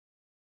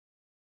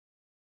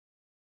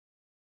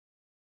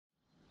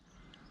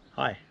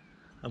Hi,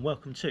 and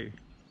welcome to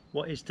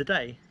what is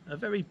today a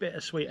very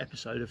bittersweet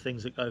episode of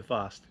Things That Go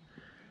Fast.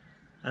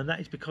 And that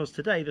is because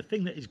today the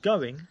thing that is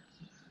going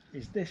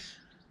is this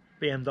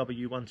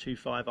BMW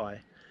 125i.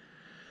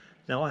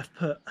 Now, I've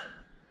put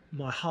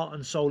my heart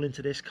and soul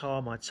into this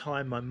car, my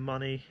time, my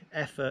money,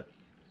 effort.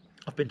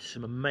 I've been to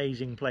some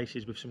amazing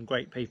places with some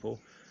great people,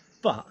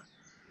 but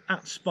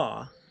at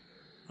Spa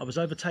I was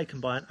overtaken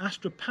by an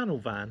Astra panel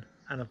van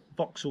and a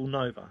Vauxhall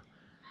Nova.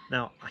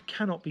 Now, I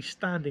cannot be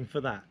standing for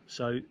that,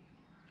 so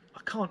I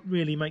can't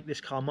really make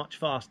this car much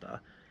faster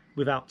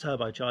without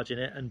turbocharging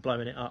it and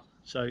blowing it up.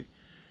 So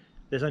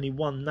there's only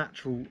one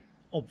natural,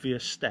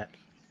 obvious step,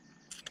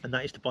 and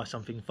that is to buy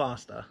something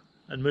faster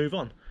and move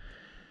on.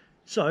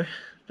 So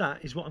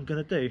that is what I'm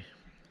going to do.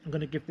 I'm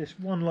going to give this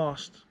one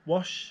last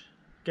wash,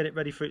 get it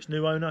ready for its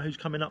new owner who's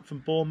coming up from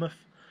Bournemouth,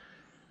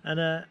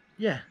 and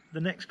yeah,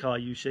 the next car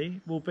you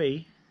see will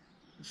be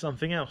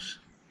something else.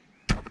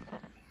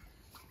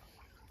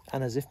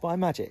 And as if by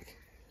magic,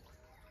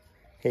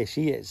 here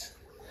she is.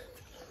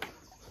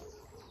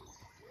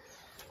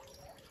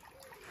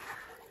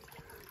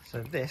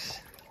 So this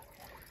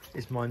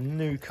is my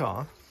new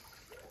car.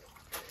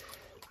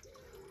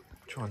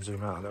 Try and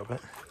zoom out a little bit.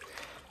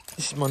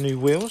 This is my new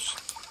wheels.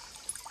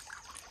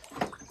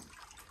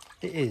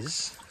 It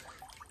is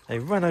a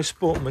Renault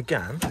Sport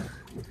Megane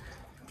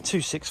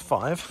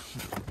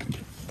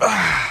 265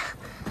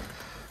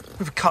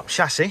 with a cup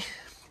chassis,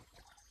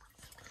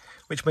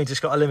 which means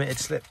it's got a limited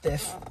slip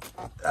diff.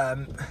 I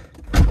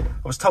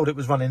was told it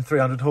was running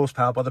 300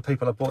 horsepower by the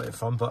people I bought it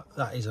from, but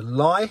that is a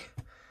lie.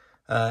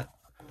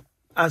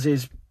 As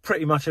is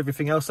pretty much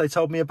everything else they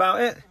told me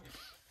about it.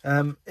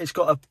 It's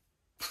got a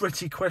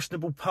pretty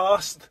questionable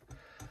past.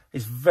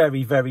 It's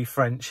very, very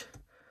French.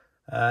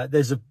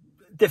 There's a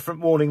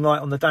different warning light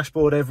on the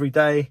dashboard every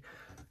day.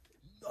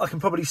 I can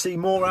probably see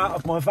more out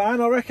of my van,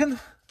 I reckon,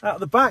 out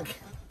of the back.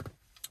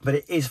 But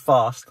it is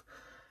fast.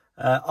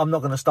 I'm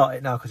not going to start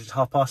it now because it's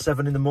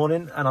 7:30 in the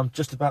morning and I'm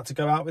just about to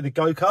go out with a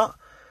go-kart.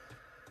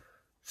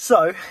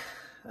 So,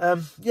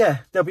 yeah,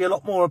 there'll be a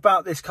lot more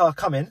about this car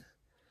coming.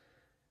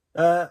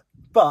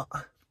 But,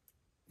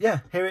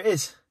 yeah, here it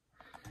is.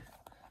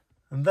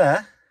 And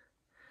there,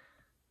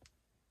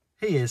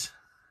 he is.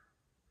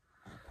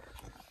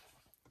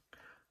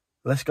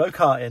 Let's go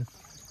karting.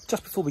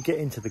 Just before we get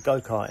into the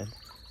go-karting,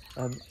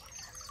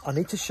 I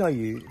need to show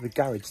you the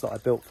garage that I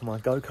built for my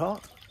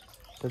go-kart.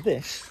 So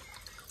this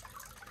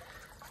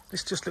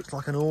just looks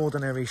like an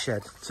ordinary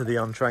shed to the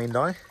untrained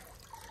eye.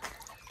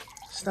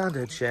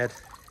 Standard shed.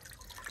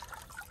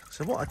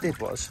 So what I did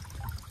was,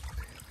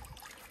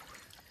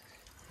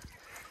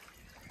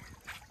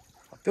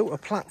 I built a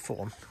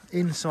platform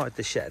inside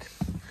the shed.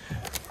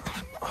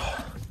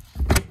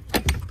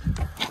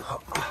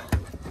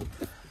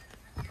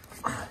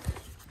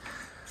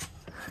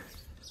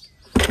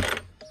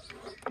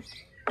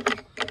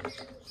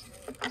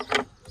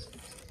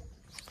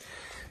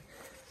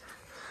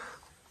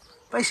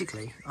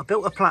 Basically, I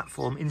built a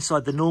platform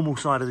inside the normal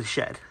side of the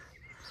shed.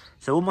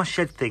 So all my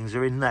shed things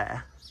are in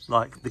there,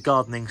 like the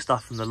gardening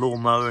stuff and the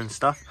lawnmower and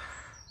stuff.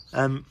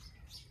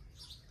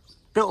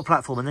 Built a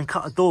platform and then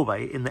cut a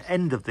doorway in the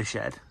end of the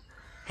shed,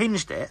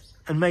 hinged it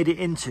and made it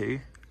into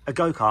a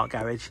go-kart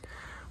garage,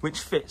 which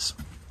fits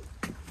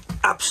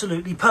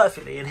absolutely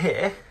perfectly in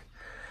here,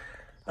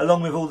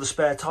 along with all the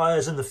spare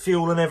tyres and the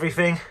fuel and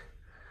everything.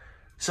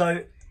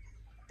 So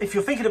if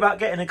you're thinking about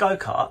getting a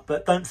go-kart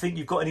but don't think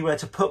you've got anywhere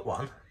to put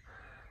one,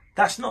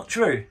 that's not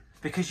true,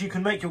 because you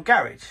can make your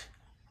garage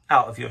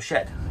out of your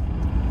shed.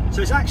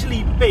 So it's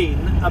actually been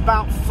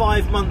about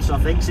 5 months, I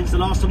think, since the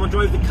last time I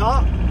drove the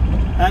car.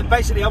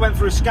 Basically, I went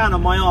for a scan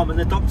on my arm and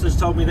the doctors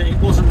told me that it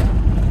wasn't,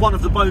 one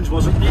of the bones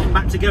wasn't knitting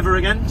back together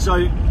again.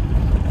 So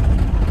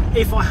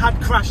if I had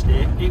crashed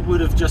it, it would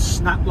have just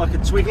snapped like a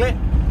twiglet.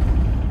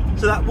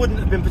 So that wouldn't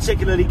have been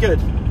particularly good.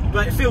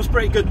 But it feels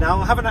pretty good now.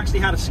 I haven't actually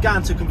had a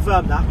scan to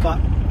confirm that,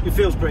 but it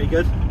feels pretty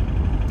good.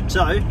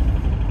 So,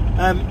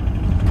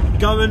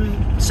 go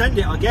and send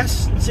it, I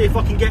guess, and see if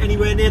I can get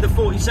anywhere near the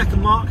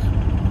 40-second mark,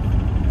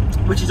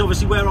 which is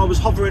obviously where I was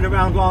hovering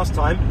around last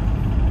time.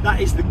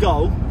 That is the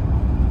goal.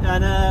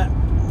 And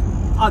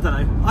I don't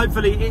know,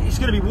 hopefully it's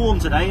going to be warm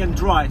today and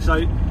dry,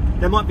 so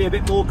there might be a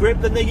bit more grip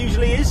than there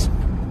usually is.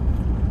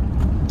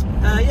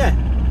 Yeah,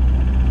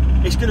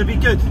 it's going to be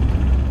good.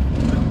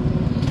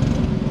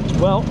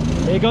 Well,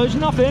 here goes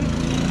nothing.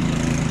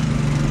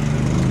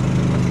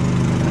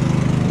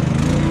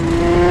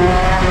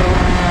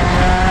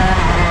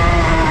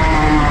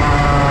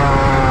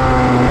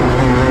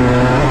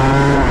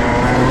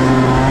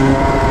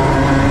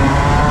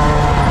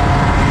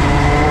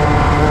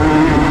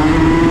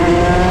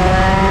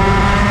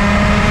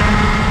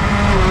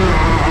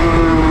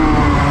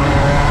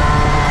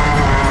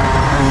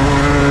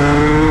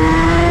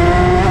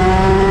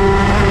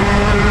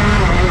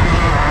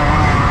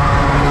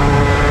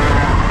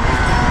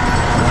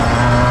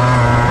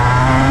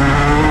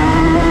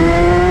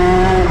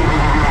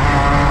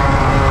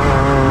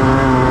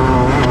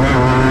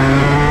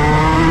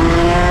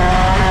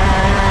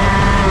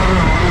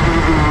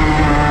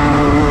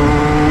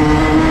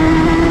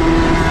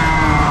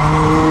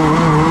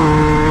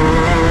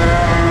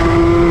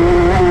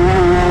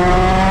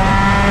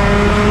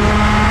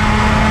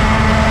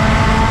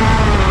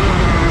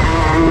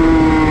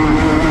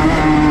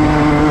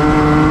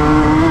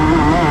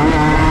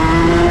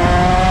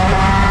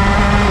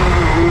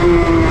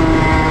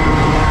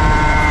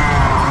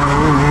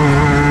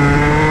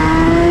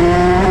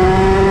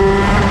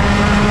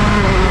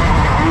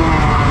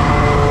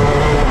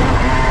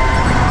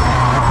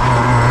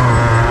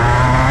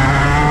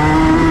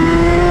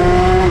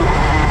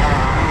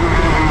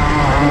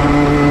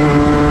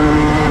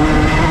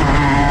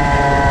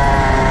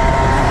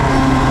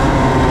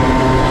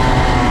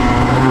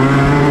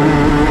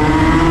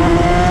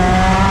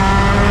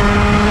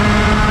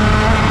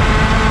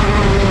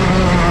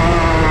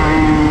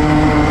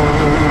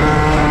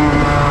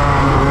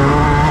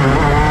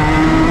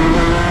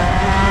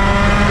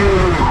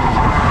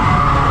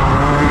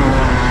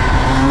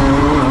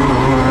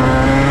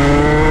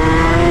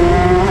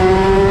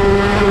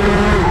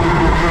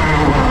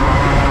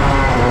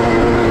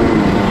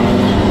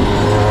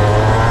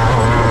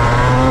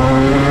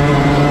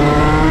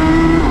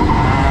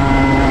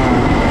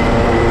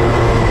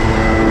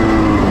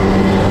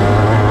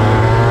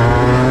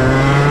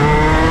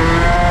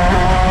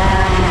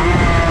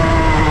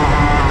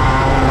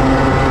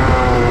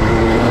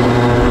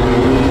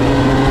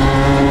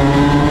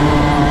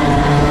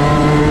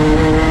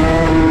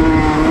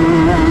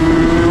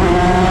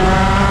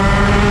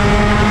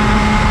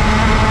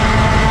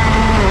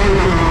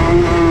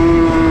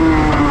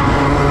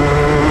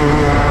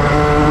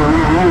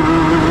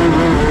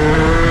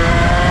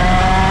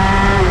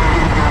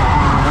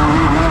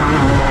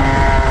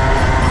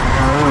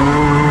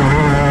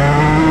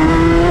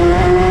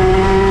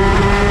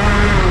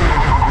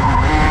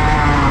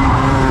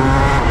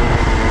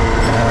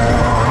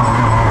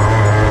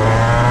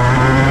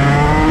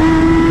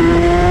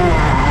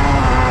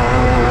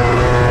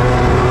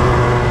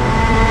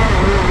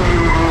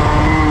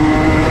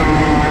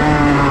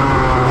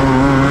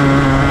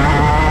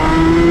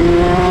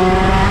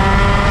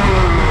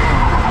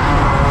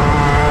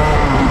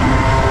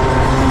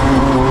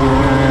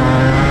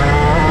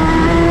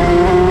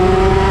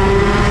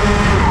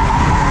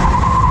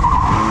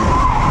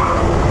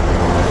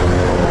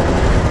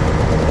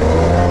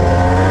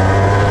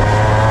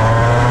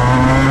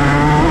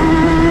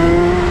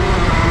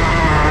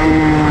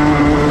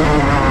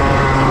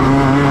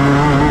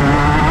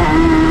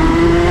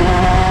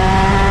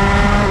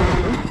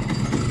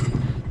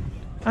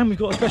 And we've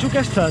got a special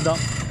guest turned up.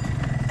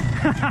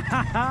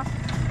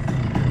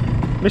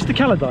 Mr.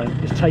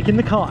 Caladine is taking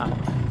the cart out.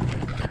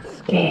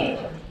 Scared.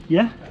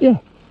 Yeah? Yeah.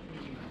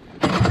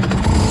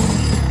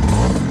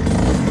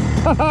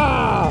 Ha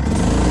ha!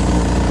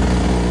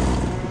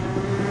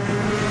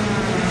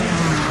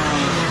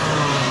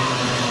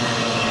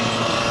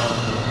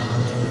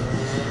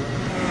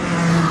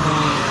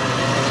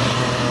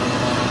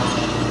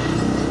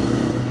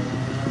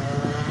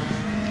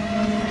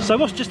 So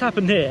what's just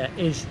happened here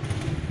is,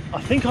 I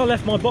think I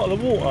left my bottle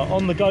of water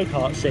on the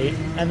go-kart seat,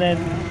 and then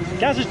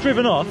Gaz has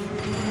driven off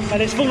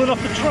and it's fallen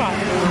off the track.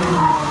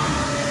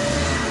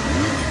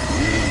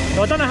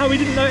 So I don't know how he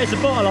didn't notice a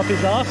bottle up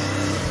his arse.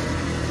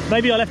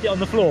 Maybe I left it on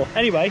the floor.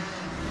 Anyway,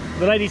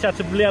 the ladies had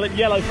to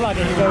yellow flag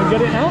and go and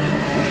get it out.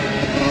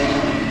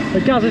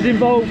 But Gaz is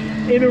involved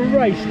in a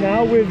race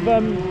now with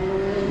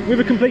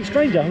a complete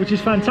stranger, which is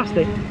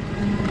fantastic.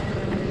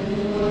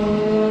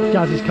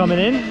 Gaz is coming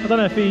in. I don't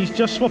know if he's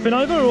just swapping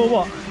over or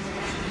what.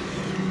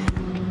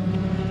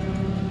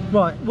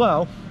 Right,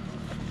 well,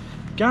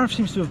 Gareth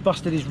seems to have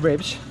busted his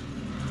ribs,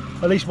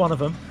 at least one of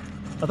them.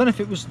 I don't know if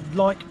it was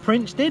like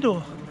Prince did,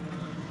 or...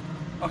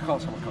 I can't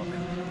suck my cock.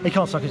 He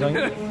can't suck his own.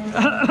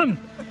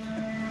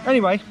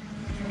 Anyway,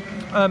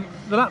 the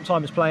lap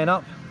time is playing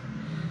up.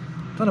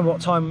 Don't know what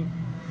time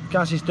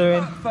Gaz is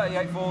doing.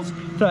 38 fours.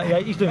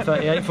 38, he's doing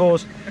 38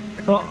 fours.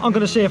 Right, I'm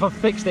going to see if I've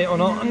fixed it or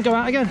not and go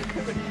out again.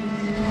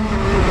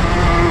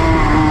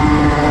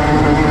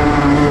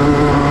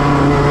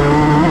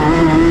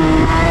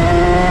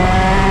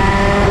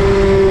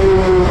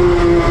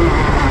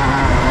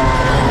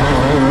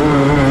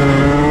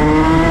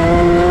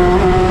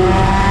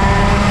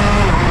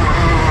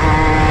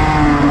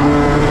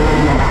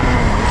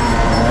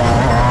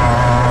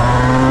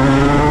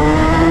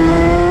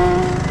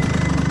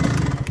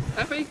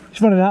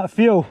 Running out of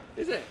fuel.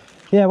 Is it?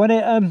 Yeah, when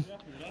it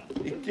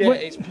yeah,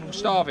 it's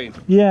starving.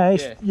 Yeah,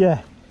 it's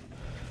yeah.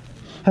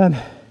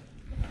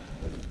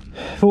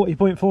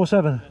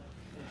 40.47.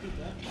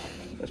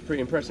 That's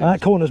pretty impressive.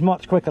 That corner's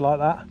much quicker like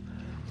that.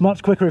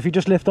 Much quicker if you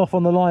just lift off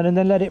on the line and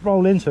then let it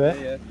roll into it.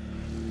 Yeah.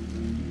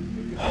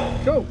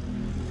 Cool.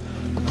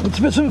 Let's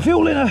put some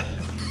fuel in her.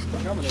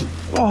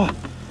 Oh.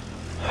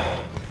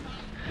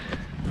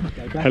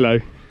 Hello.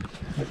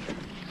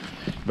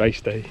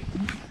 Race day.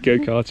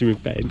 Go-karting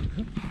with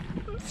Ben.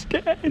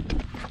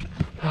 Scared.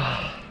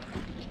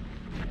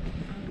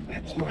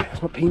 That's my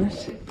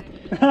penis.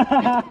 Let's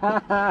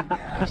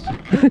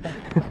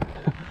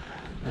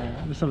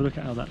have a look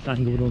at how that's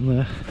angled on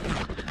there.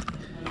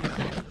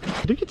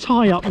 Do your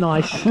tie up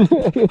nice.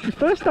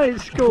 First day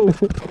at school.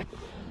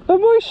 Are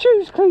my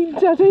shoes clean,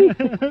 Daddy?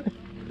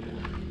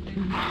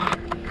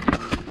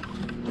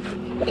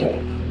 Okay.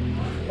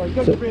 Right,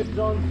 got the ribs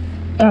on.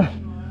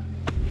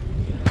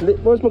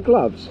 Where's my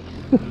gloves?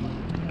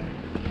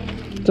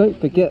 Don't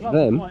forget Gloves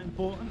them. are quite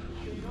important.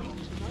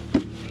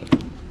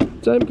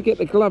 Don't forget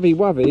the glovey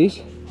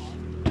wubbies.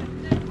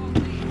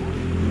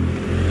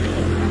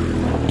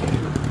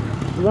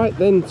 Right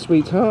then,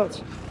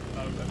 sweetheart.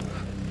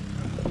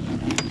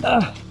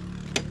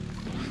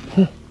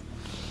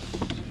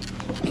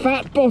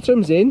 Fat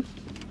bottoms in.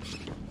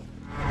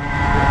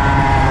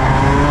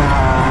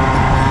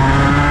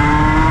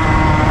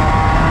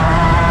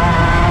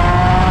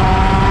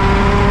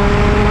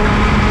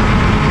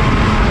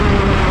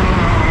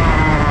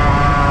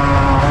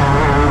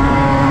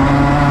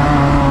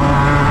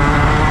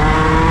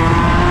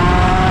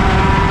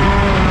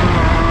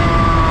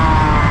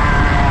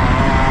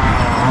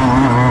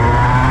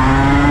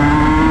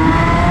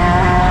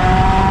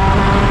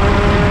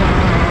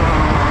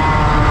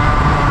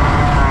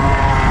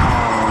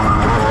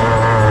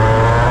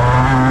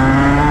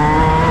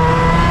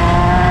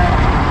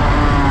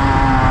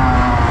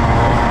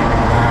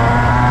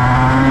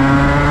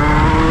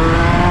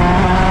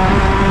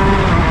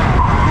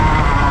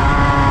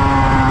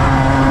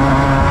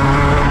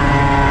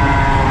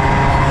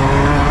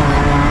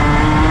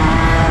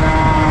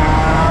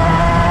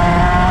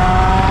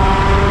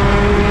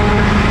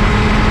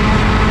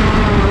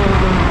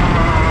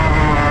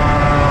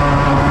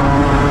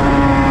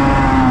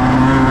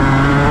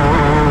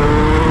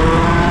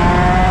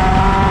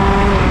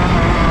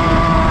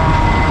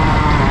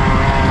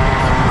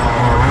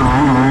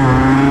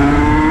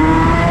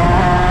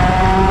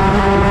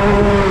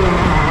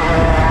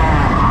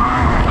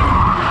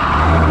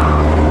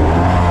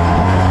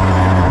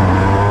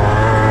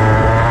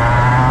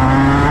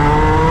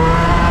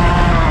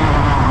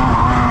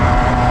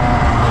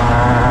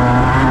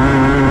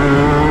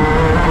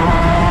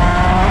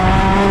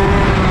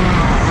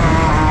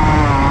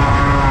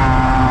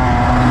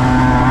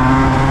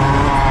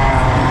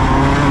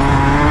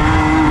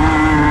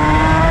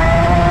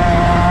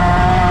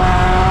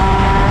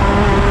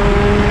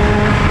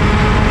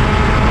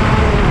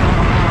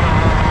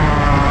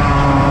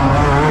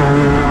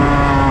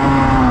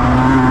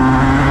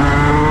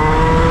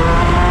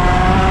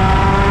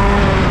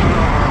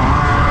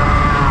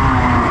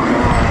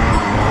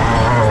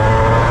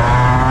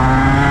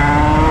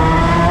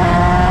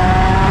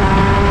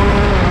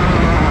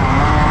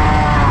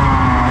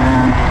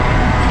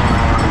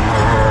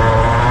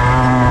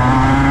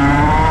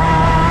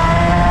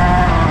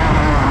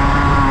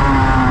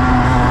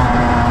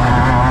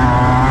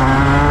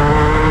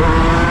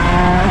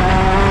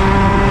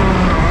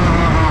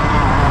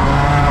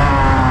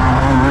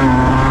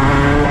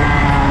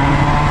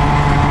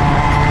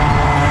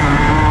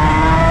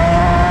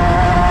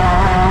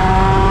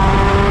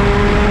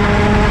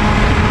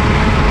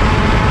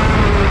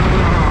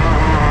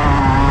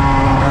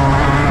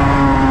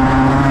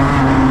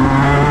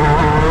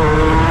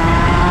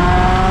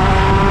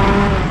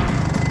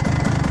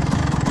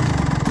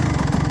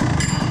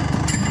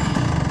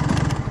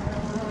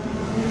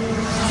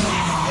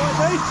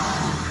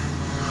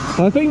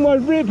 I think my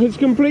rib has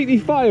completely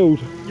failed.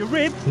 Your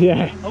rib?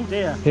 Yeah. Oh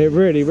dear. It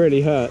really,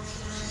 really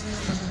hurts.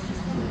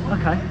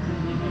 Okay.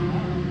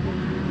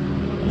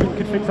 You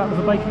could fix that with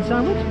a bacon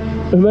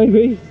sandwich?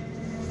 Maybe.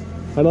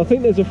 And I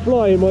think there's a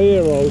fly in my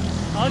ear hole.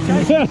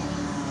 Okay.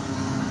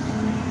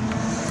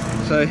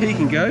 So he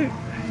can go.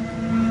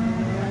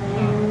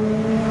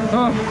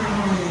 Oh.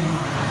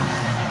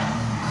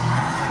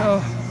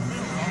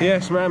 Oh.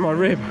 Yes, man, my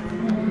rib.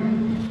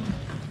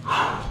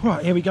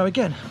 Right, here we go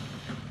again.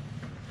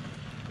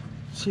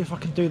 See if I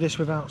can do this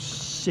without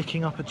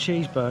sicking up a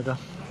cheeseburger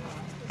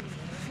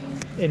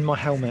in my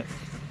helmet.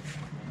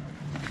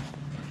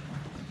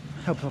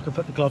 Help if I can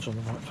put the gloves on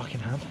the right fucking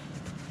hand.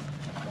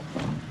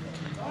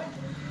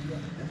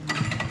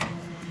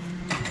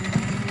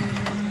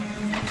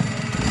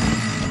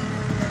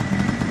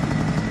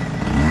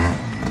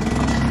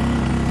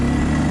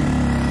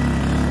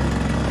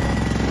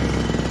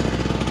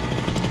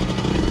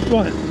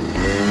 Right,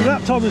 so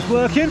that time is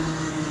working.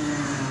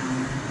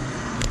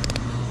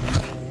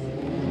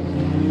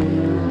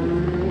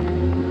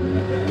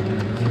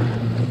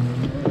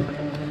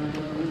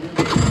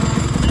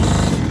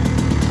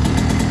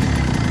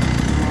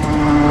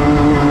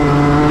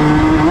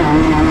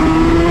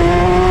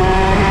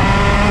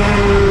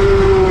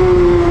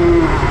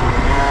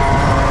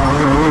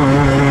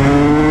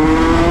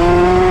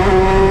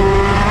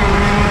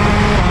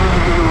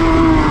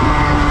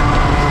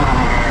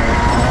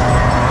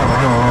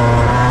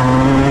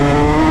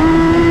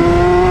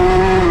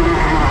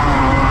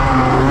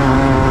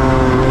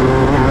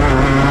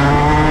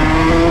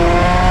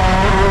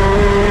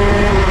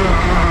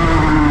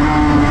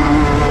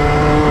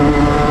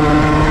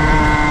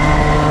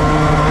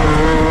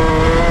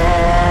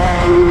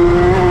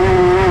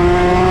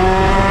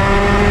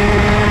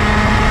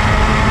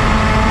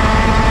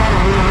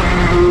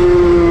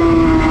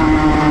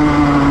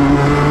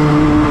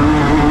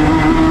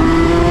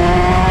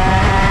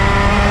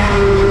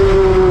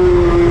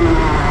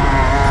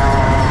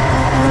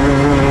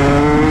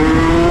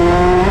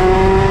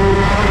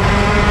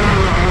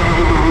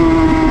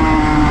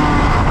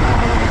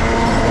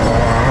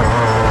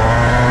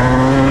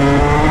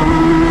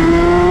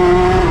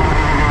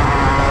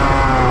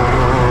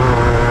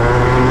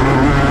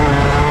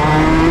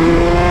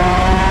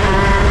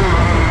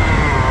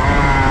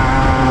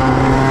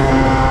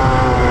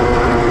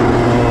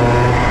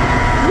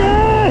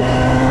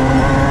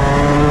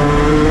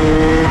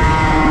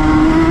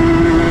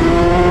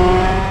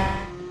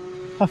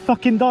 I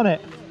fucking done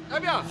it.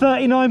 Have you?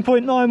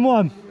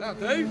 39.91. That'll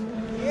do.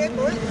 Yeah,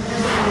 boy.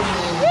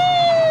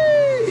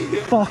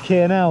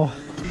 Fucking hell.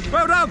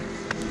 Well done.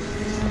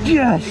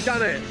 Yes. You've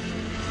done it.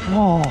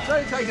 Oh. It's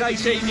only taken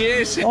 18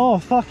 years. Oh,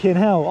 fucking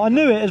hell. I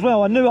knew it as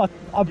well. I knew I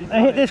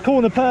hit this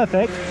corner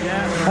perfect.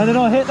 Yeah. And then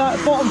I hit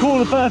that bottom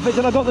corner perfect,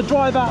 and I got the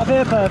drive out of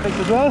here perfect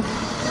as well.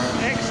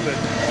 Excellent.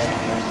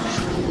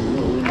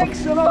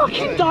 Excellent.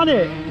 Fucking done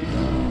it.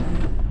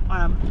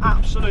 I am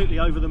absolutely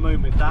over the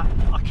moon with that.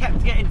 I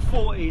kept getting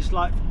 40s,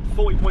 like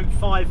 40.5,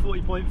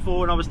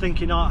 40.4, and I was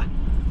thinking, I'm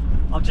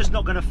just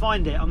not going to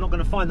find it. I'm not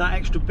going to find that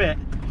extra bit.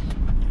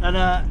 And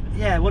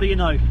yeah, what do you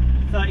know?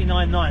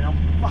 39.9.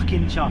 I'm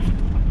fucking chuffed.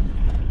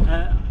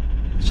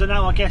 So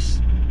now I guess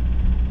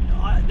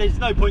there's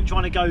no point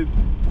trying to go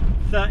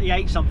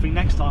 38 something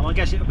next time. I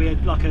guess it'll be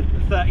like a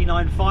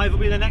 39.5 will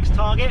be the next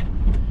target.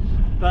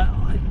 But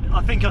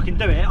I think I can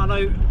do it. I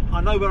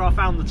know where I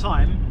found the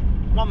time.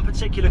 One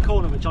particular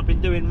corner which I'd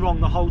been doing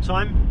wrong the whole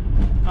time.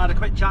 I had a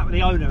quick chat with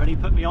the owner and he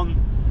put me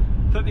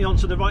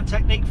onto the right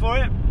technique for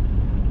it,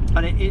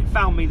 and it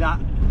found me that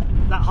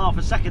half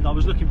a second I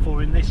was looking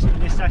for in this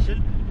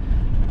session.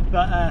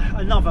 But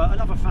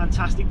another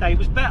fantastic day. It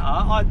was better.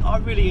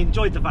 I really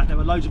enjoyed the fact there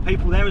were loads of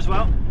people there as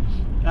well.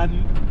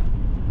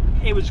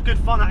 It was good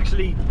fun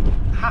actually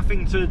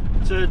having to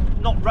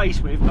not race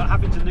with, but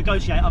having to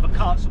negotiate other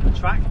karts on the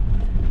track.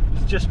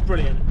 It was just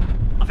brilliant.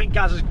 I think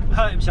Gaz has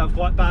hurt himself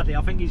quite badly.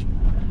 I think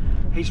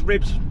his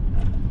ribs,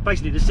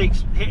 basically the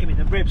seats hit him in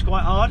the ribs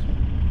quite hard.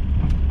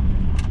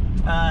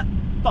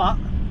 But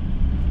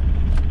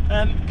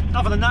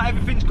other than that,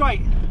 everything's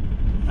great.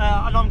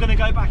 And I'm going to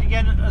go back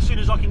again as soon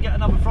as I can get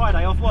another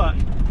Friday off work,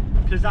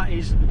 because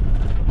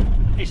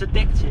it's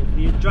addictive.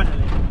 The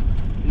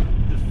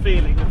adrenaline, the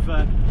feeling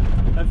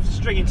of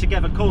stringing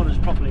together corners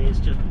properly is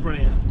just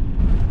brilliant.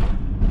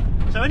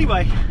 So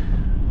anyway,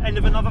 end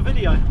of another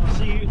video. I'll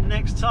see you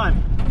next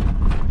time.